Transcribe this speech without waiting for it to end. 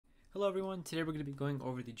Hello everyone, today we're going to be going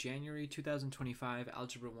over the January 2025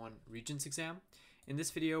 Algebra 1 Regents exam. In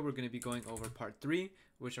this video we're going to be going over part 3,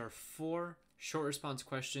 which are 4 short response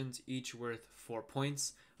questions, each worth 4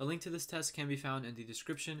 points. A link to this test can be found in the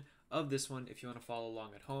description of this one if you want to follow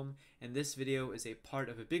along at home. And this video is a part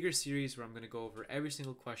of a bigger series where I'm going to go over every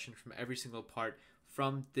single question from every single part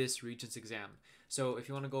from this Regents exam. So if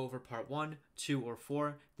you want to go over part 1, 2, or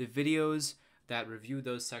 4, the videos that review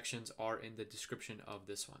those sections are in the description of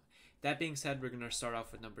this one. That being said, we're going to start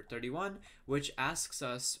off with number 31, which asks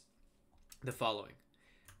us the following,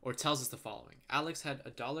 or tells us the following. Alex had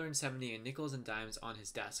 $1.70 in nickels and dimes on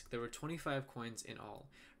his desk. There were 25 coins in all.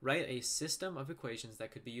 Write a system of equations that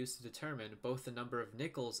could be used to determine both the number of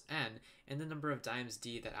nickels n and the number of dimes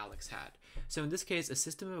d that Alex had. So in this case, a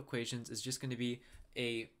system of equations is just going to be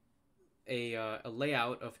a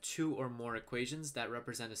layout of 2 or more equations that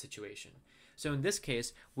represent a situation. So in this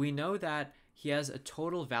case, we know that he has a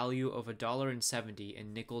total value of $1.70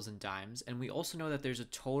 in nickels and dimes, and we also know that there's a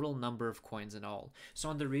total number of coins in all. So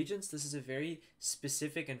on the Regents, this is a very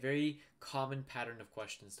specific and very common pattern of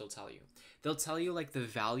questions they'll tell you. They'll tell you like the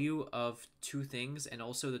value of 2 things and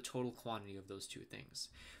also the total quantity of those 2 things.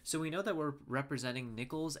 So we know that we're representing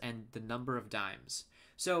nickels and the number of dimes.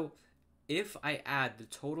 So if I add the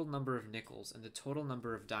total number of nickels and the total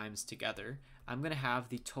number of dimes together, I'm going to have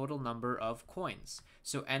the total number of coins.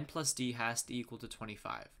 So n plus d has to equal to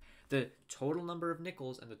 25. The total number of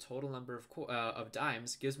nickels and the total number of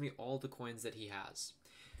dimes gives me all the coins that he has.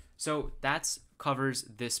 So that covers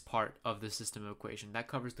this part of the system of equation. That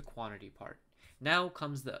covers the quantity part. Now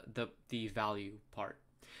comes the value part.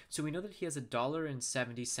 So we know that he has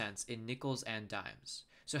 $1.70 in nickels and dimes.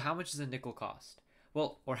 So how much does a nickel cost?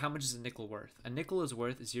 Well, or how much is a nickel worth? A nickel is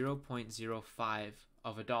worth 0.05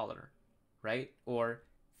 of a dollar, right? Or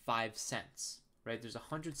 5 cents, right? There's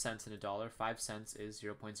 100 cents in a dollar. 5 cents is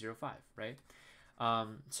 0.05, right?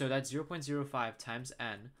 So that's 0.05 times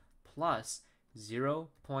n plus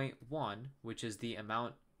 0.1, which is the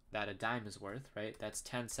amount that a dime is worth, right? That's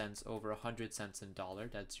 10 cents over 100 cents in a dollar.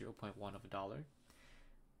 That's 0.1 of a dollar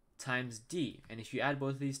times d. And if you add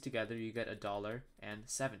both of these together, you get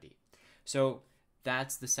 $1.70. So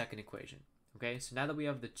that's the second equation. Okay, so now that we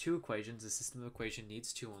have the 2 equations, the system of equation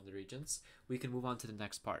needs 2 on the Regents, we can move on to the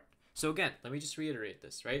next part. So again, let me just reiterate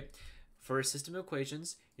this, right? For a system of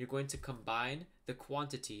equations, you're going to combine the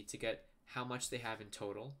quantity to get how much they have in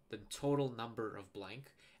total, the total number of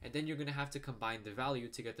blank, and then you're going to have to combine the value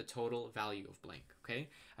to get the total value of blank, okay?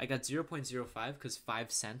 I got 0.05 because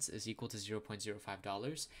 5 cents is equal to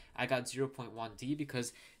 $0.05. I got 0.1d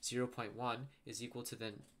because 0.1 is equal to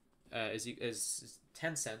then is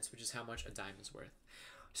 10 cents, which is how much a dime is worth.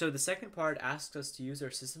 So the second part asks us to use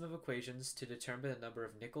our system of equations to determine the number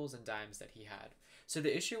of nickels and dimes that he had. So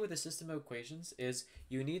the issue with the system of equations is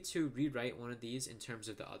you need to rewrite one of these in terms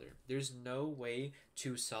of the other. There's no way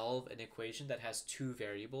to solve an equation that has 2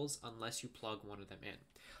 variables unless you plug one of them in.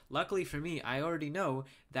 Luckily for me, I already know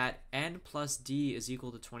that n plus d is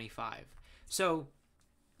equal to 25. So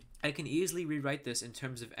I can easily rewrite this in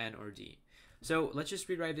terms of n or d. So let's just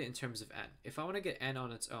rewrite it in terms of n. If I want to get n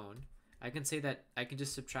on its own, I can say that I can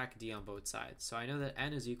just subtract d on both sides. So I know that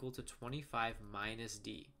n is equal to 25 minus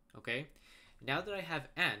d, okay? Now that I have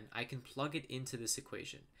n, I can plug it into this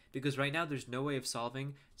equation. Because right now there's no way of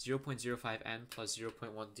solving 0.05n plus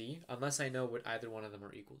 0.1d unless I know what either one of them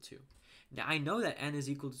are equal to. Now I know that n is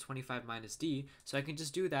equal to 25 minus d, so I can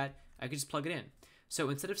just do that. I can just plug it in.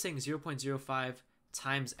 So instead of saying 0.05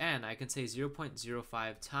 times n, I can say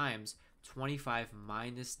 0.05 times 25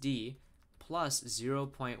 minus d plus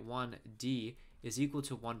 0.1d is equal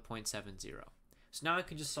to 1.70. So now I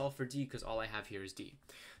can just solve for d because all I have here is d.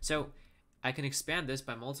 So I can expand this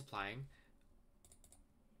by multiplying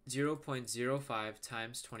 0.05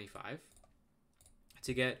 times 25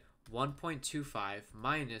 to get 1.25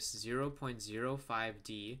 minus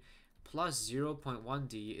 0.05d plus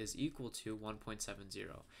 0.1d is equal to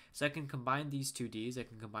 1.70. So I can combine these 2 d's, I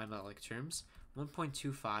can combine my like terms.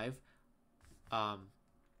 1.25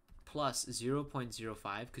 plus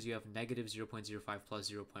 0.05, because you have negative 0.05 plus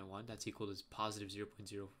 0.1, that's equal to positive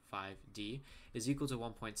 0.05d, is equal to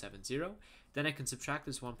 1.70. Then I can subtract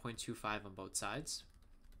this 1.25 on both sides.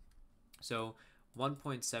 So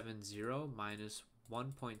 1.70 minus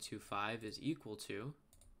 1.25 is equal to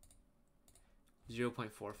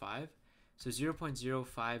 0.45. So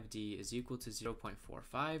 0.05d is equal to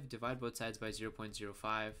 0.45. Divide both sides by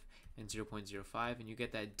 0.05 and 0.05, and you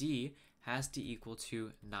get that d has to equal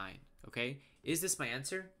to 9. Okay? Is this my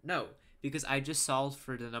answer? No, because I just solved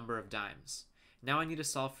for the number of dimes. Now I need to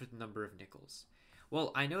solve for the number of nickels.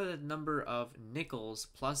 Well, I know that the number of nickels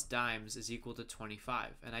plus dimes is equal to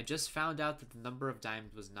 25, and I just found out that the number of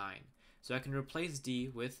dimes was 9. So I can replace D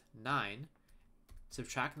with 9,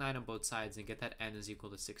 subtract 9 on both sides, and get that N is equal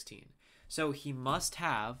to 16. So he must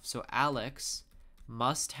have, so Alex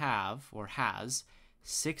must have, or has,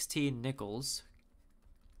 16 nickels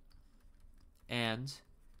and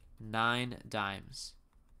 9 dimes.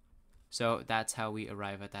 So that's how we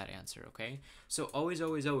arrive at that answer, okay? So always,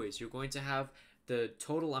 always, always, you're going to have the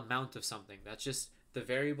total amount of something. That's just the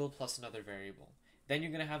variable plus another variable. Then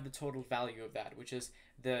you're going to have the total value of that, which is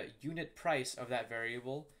the unit price of that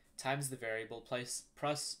variable times the variable price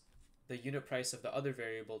plus the unit price of the other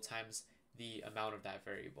variable times the amount of that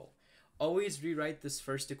variable. Always rewrite this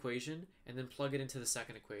first equation and then plug it into the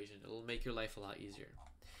second equation. It'll make your life a lot easier.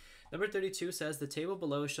 Number 32 says the table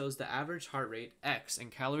below shows the average heart rate X and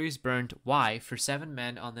calories burned Y for 7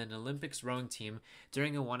 men on an Olympics rowing team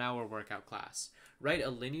during a 1-hour workout class. Write a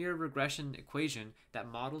linear regression equation that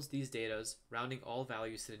models these data, rounding all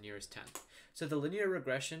values to the nearest tenth. So the linear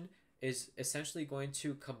regression is essentially going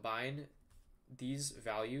to combine these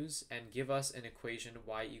values and give us an equation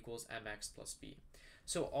y equals mx plus b.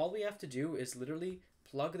 So all we have to do is literally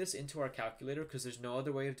plug this into our calculator, because there's no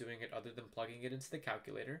other way of doing it other than plugging it into the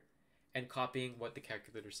calculator and copying what the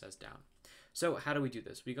calculator says down. So how do we do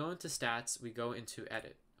this? We go into stats, we go into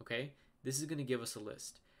edit, okay? This is going to give us a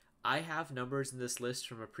list. I have numbers in this list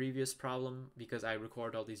from a previous problem because I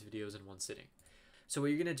record all these videos in one sitting. So what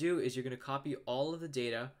you're going to do is you're going to copy all of the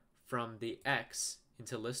data from the X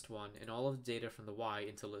into list 1 and all of the data from the Y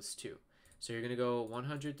into list 2. So you're going to go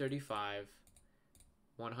 135,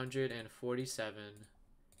 147,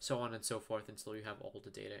 so on and so forth until you have all the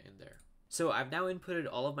data in there. So I've now inputted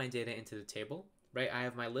all of my data into the table, right? I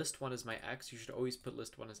have my list 1 as my X. You should always put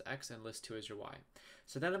list 1 as X and list 2 as your Y.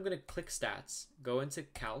 So then I'm going to click stats, go into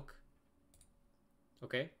calc,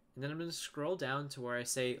 okay? And then I'm going to scroll down to where I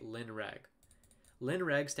say linreg.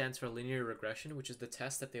 Linreg stands for linear regression, which is the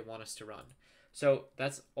test that they want us to run. So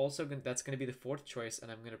that's going to be the fourth choice, and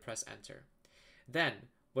I'm going to press enter. Then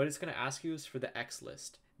what it's going to ask you is for the X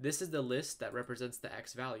list. This is the list that represents the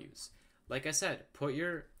X values. Like I said, put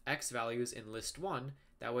your X values in list 1.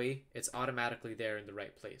 That way it's automatically there in the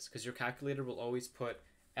right place, because your calculator will always put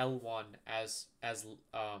L1 as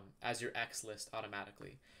your X list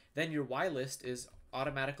automatically. Then your Y list is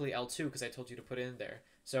automatically L2 because I told you to put it in there.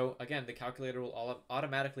 So again, the calculator will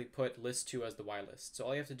automatically put list 2 as the Y list. So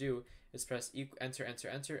all you have to do is press enter, enter,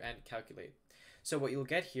 enter, and calculate. So what you'll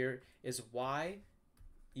get here is Y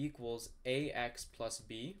equals AX plus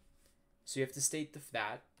B. So you have to state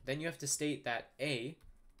that. Then you have to state that A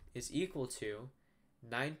is equal to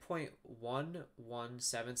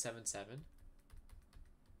 9.11777.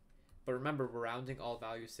 But remember, we're rounding all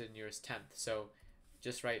values to the nearest tenth. So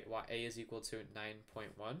just write A is equal to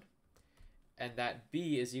 9.1. And that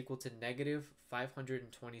B is equal to negative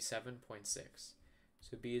 527.6.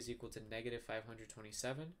 So B is equal to negative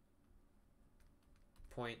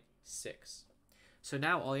 527.6. So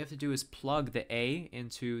now all you have to do is plug the A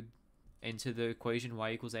into the equation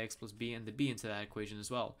y equals ax plus b, and the b into that equation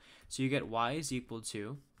as well. So you get y is equal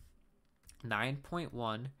to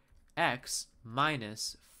 9.1 x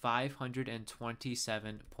minus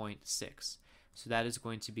 527.6. So that is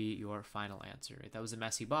going to be your final answer. Right? That was a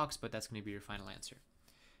messy box, but that's going to be your final answer.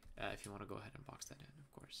 If you want to go ahead and box that in,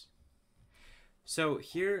 of course. So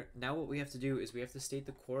here, now what we have to do is we have to state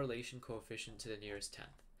the correlation coefficient to the nearest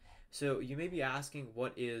tenth. So you may be asking,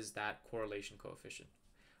 what is that correlation coefficient?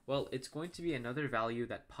 Well, it's going to be another value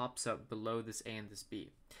that pops up below this A and this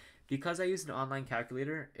B. Because I use an online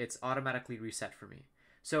calculator, it's automatically reset for me.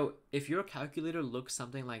 So if your calculator looks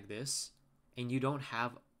something like this, and you don't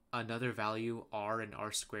have another value r and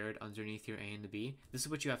r squared underneath your A and the B, this is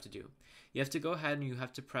what you have to do. You have to go ahead and you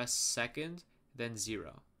have to press second, then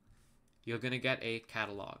 0. You're going to get a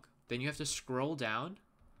catalog. Then you have to scroll down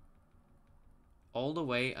all the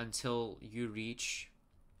way until you reach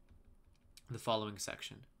the following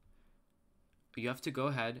section. You have to go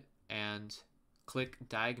ahead and click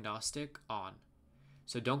diagnostic on.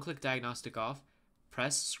 So don't click diagnostic off.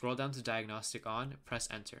 Scroll down to diagnostic on, press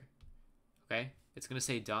enter. Okay, it's going to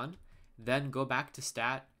say done. Then go back to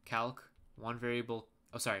stat, calc,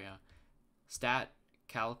 stat,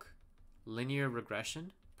 calc, linear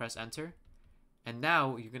regression, press enter. And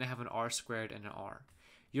now you're going to have an r squared and an r.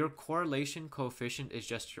 Your correlation coefficient is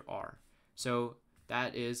just your r. So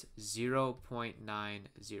that is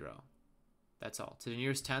 0.90. That's all. To the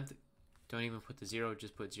nearest tenth, don't even put the 0,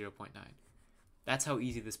 just put 0.9. That's how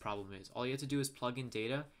easy this problem is. All you have to do is plug in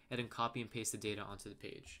data and then copy and paste the data onto the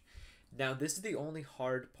page. Now, this is the only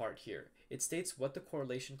hard part here. it states what the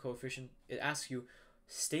correlation coefficient, it asks you,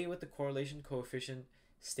 state what the correlation coefficient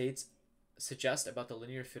suggests about the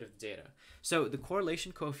linear fit of the data. So the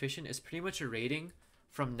correlation coefficient is pretty much a rating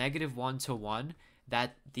from -1 to 1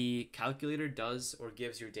 that the calculator does or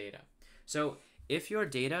gives your data. So if your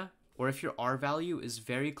data, or if your R value is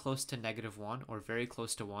very close to -1 or very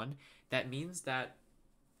close to 1, that means that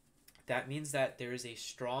there is a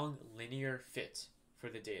strong linear fit for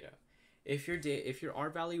the data. If your R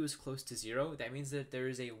value is close to 0, that means that there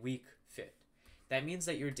is a weak fit. That means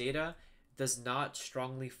that your data does not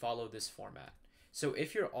strongly follow this format. So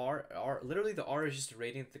if your literally the R is just a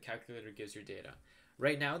rating that the calculator gives your data.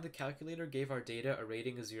 Right now, the calculator gave our data a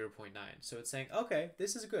rating of 0.9. So it's saying, okay,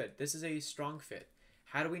 this is good. This is a strong fit.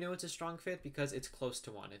 How do we know it's a strong fit? Because it's close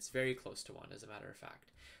to 1. It's very close to 1, as a matter of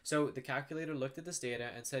fact. So the calculator looked at this data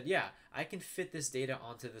and said, yeah, I can fit this data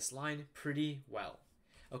onto this line pretty well.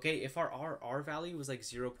 Okay, if our R value was like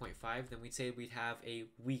 0.5, then we'd say we'd have a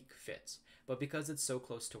weak fit. But because it's so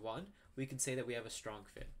close to 1, we can say that we have a strong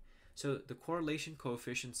fit. So the correlation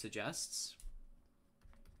coefficient suggests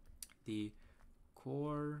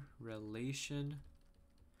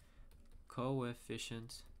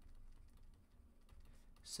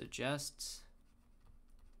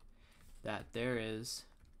that there is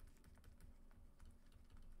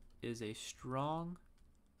a strong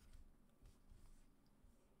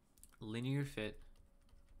linear fit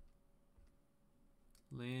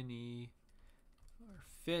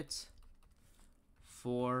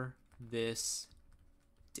for this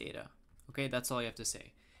data. Okay, that's all you have to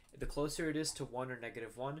say. The closer it is to 1 or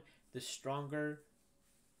 -1, the stronger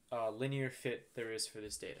linear fit there is for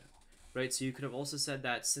this data. Right, so you could have also said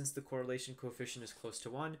that since the correlation coefficient is close to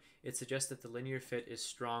 1, it suggests that the linear fit is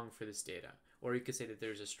strong for this data. Or you could say that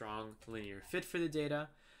there's a strong linear fit for the data,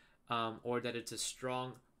 or that it's a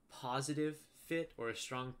strong positive fit or a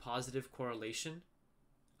strong positive correlation.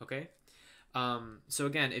 Okay, so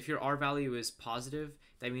again, if your R value is positive,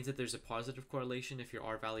 that means that there's a positive correlation. If your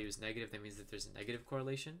R value is negative, that means that there's a negative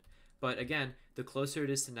correlation. But again, the closer it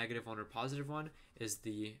is to -1 or +1 is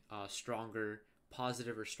the stronger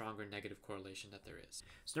positive or stronger negative correlation that there is.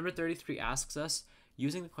 So number 33 asks us,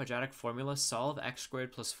 using the quadratic formula, solve x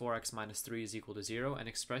squared plus 4x minus 3 is equal to 0 and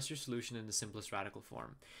express your solution in the simplest radical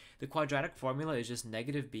form. The quadratic formula is just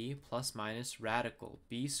 -b plus minus radical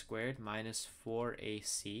b squared minus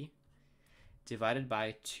 4ac divided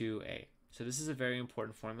by 2a. So this is a very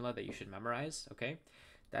important formula that you should memorize, okay?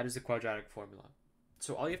 That is the quadratic formula.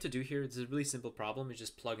 So all you have to do here, this is a really simple problem, is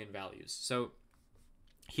just plug in values. So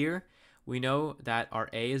here, we know that our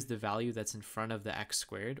a is the value that's in front of the x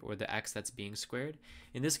squared, or the x that's being squared.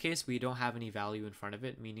 In this case, we don't have any value in front of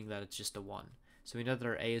it, meaning that it's just a 1. So we know that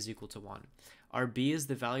our a is equal to 1. Our b is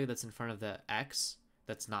the value that's in front of the x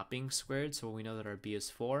that's not being squared, so we know that our b is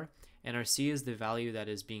 4. And our c is the value that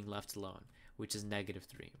is being left alone, which is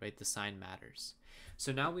 -3, right? The sign matters.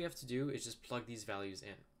 So now we have to do is just plug these values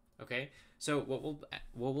in, okay? So what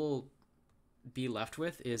we'll be left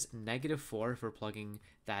with is -4 if we're plugging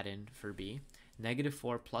that in for b,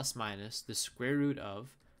 -4 plus minus the square root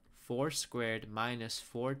of 4 squared minus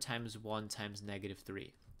 4 times 1 times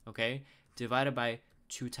 -3, okay, divided by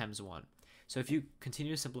 2 times 1. So if you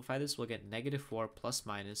continue to simplify this, we'll get -4 plus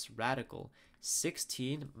minus radical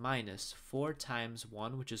 16 minus 4 times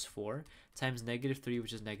 1, which is 4, times -3,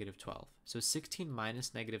 which is -12. So 16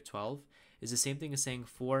 minus -12 is the same thing as saying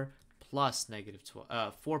 4 plus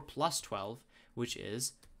 12, which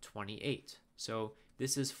is 28. So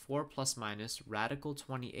this is 4 plus minus radical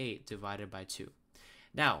 28 divided by 2.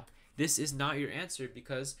 Now, this is not your answer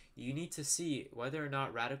because you need to see whether or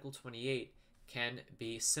not radical 28 can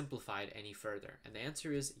be simplified any further. And the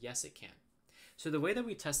answer is yes, it can. So the way that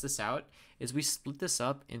we test this out is we split this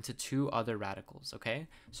up into 2 other radicals, okay?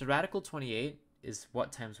 So radical 28 is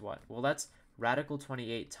what times what? Well, that's radical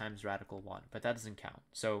 28 times radical 1, but that doesn't count.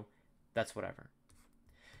 So that's whatever.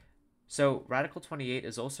 So radical 28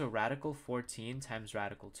 is also radical 14 times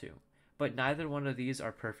radical 2, but neither one of these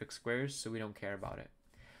are perfect squares, so we don't care about it.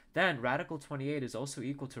 Then radical 28 is also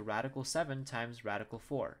equal to radical 7 times radical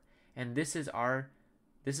 4, and this is our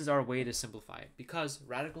way to simplify it because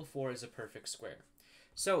radical 4 is a perfect square.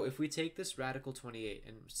 So if we take this radical 28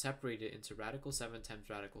 and separate it into radical 7 times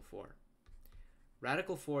radical 4,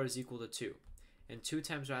 radical 4 is equal to 2, and 2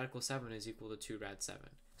 times radical 7 is equal to 2 rad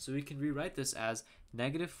 7. So we can rewrite this as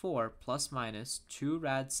 -4 plus minus 2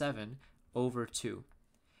 rad 7 over 2.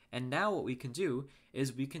 And now what we can do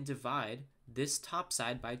is we can divide this top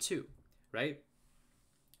side by 2, right?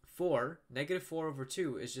 -4 over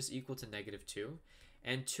 2 is just equal to -2,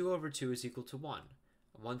 and 2 over 2 is equal to 1.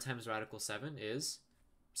 1 times radical 7 is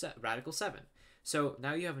radical 7. So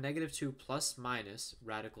now you have negative 2 plus minus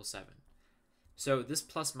radical 7. So this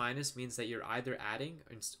plus minus means that you're either adding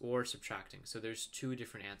or subtracting. So there's two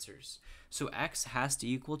different answers. So x has to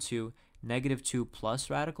equal to negative 2 plus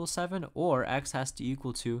radical 7, or x has to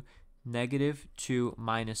equal to negative 2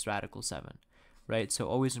 minus radical 7, right? So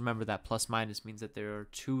always remember that plus minus means that there are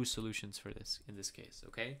two solutions for this in this case,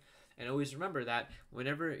 okay? And always remember that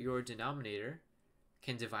whenever your denominator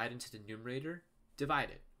can divide into the numerator, divide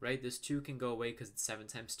it, right? This 2 can go away because it's 7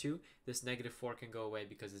 times 2. This negative 4 can go away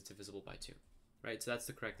because it's divisible by 2, right? So that's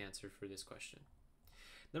the correct answer for this question.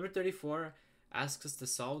 Number 34 asks us to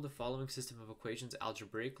solve the following system of equations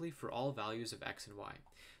algebraically for all values of x and y.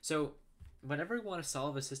 So whenever we want to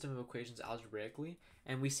solve a system of equations algebraically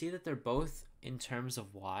and we see that they're both in terms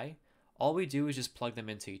of y, all we do is just plug them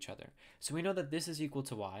into each other. So we know that this is equal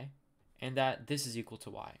to y and that this is equal to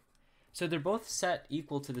y. So they're both set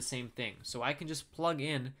equal to the same thing. So I can just plug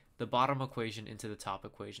in the bottom equation into the top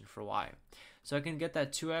equation for y. So I can get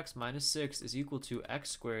that 2x minus 6 is equal to x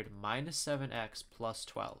squared minus 7x plus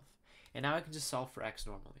 12. And now I can just solve for x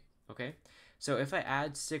normally, okay? So if I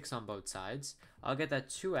add 6 on both sides, I'll get that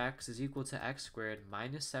 2x is equal to x squared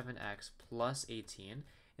minus 7x plus 18.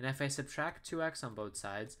 And if I subtract 2x on both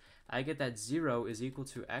sides, I get that 0 is equal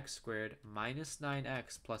to x squared minus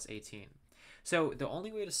 9x plus 18. So the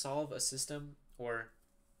only way to solve a system or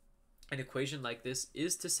an equation like this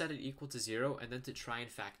is to set it equal to 0 and then to try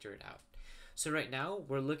and factor it out. So right now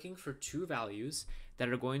we're looking for two values that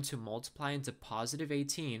are going to multiply into positive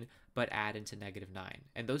 18 but add into negative 9.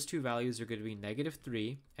 And those two values are going to be negative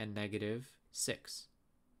 3 and negative 6,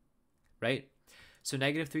 right? So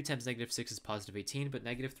negative 3 times negative 6 is positive 18, but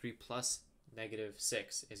negative 3 plus negative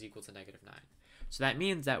 6 is equal to negative 9. So that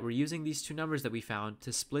means that we're using these two numbers that we found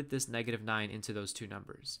to split this negative 9 into those two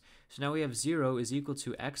numbers. So now we have 0 is equal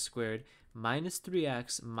to x squared minus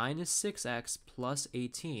 3x minus 6x plus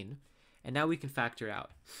 18. And now we can factor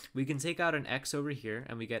out. We can take out an x over here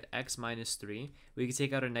and we get x minus 3. We can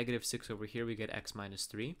take out a negative 6 over here, we get x minus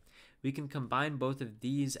 3. We can combine both of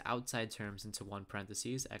these outside terms into one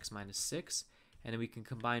parentheses, x minus 6. And then we can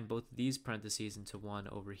combine both of these parentheses into one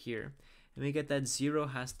over here. And we get that 0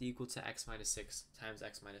 has to equal to x minus 6 times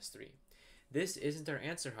x minus 3. This isn't our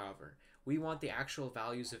answer, however. We want the actual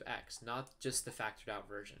values of x, not just the factored out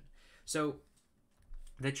version. So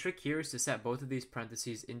the trick here is to set both of these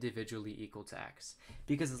parentheses individually equal to x.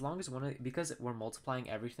 Because as long as because we're multiplying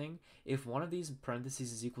everything, if one of these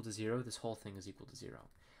parentheses is equal to 0, this whole thing is equal to 0.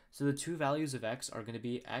 So the two values of x are going to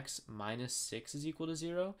be x minus 6 is equal to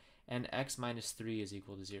 0 and x minus 3 is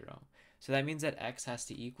equal to 0. So that means that x has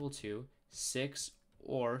to equal to 6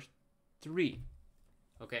 or 3,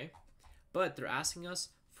 okay? But they're asking us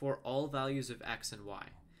for all values of x and y.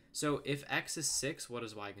 So if x is 6, what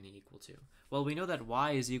is y going to equal to? Well, we know that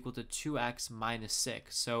y is equal to 2x minus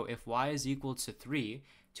 6. So if y is equal to 3,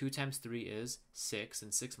 2 times 3 is 6,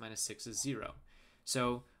 and 6 minus 6 is 0.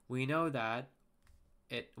 So we know that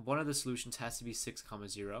one of the solutions has to be 6,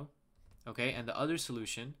 0, okay? And the other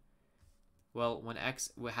solution, well, it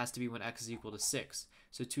has to be when x is equal to 6.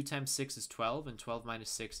 So 2 times 6 is 12, and 12 minus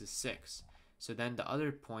 6 is 6. So then the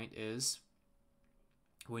other point is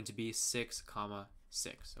going to be 6,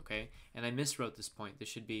 6, okay? And I miswrote this point. This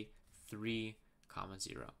should be 3,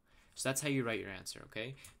 0. So that's how you write your answer,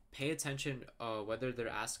 okay? Pay attention whether they're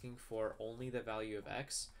asking for only the value of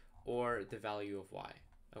x or the value of y,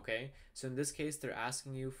 okay? So in this case, they're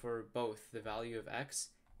asking you for both the value of x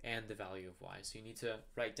and the value of y. So you need to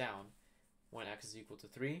write down when x is equal to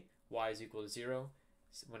 3, y is equal to 0,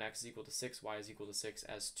 when x is equal to 6, y is equal to 6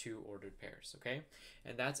 as two ordered pairs, okay?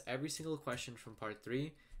 And that's every single question from part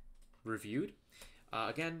 3 reviewed.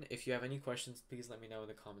 Again, if you have any questions, please let me know in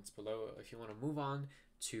the comments below. If you want to move on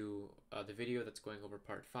to the video that's going over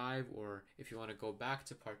part 5, or if you want to go back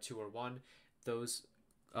to part 2 or 1, those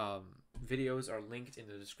videos are linked in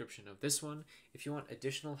the description of this one. If you want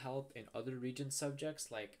additional help in other Regents subjects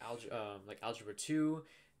like Algebra 2,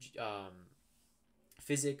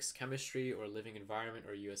 physics, chemistry, or living environment,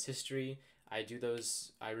 or US history, I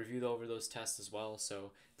review over those tests as well.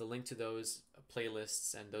 So the link to those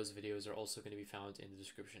playlists and those videos are also going to be found in the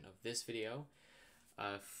description of this video.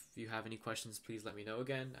 If you have any questions, please let me know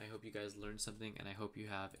again. I hope you guys learned something, and I hope you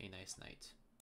have a nice night.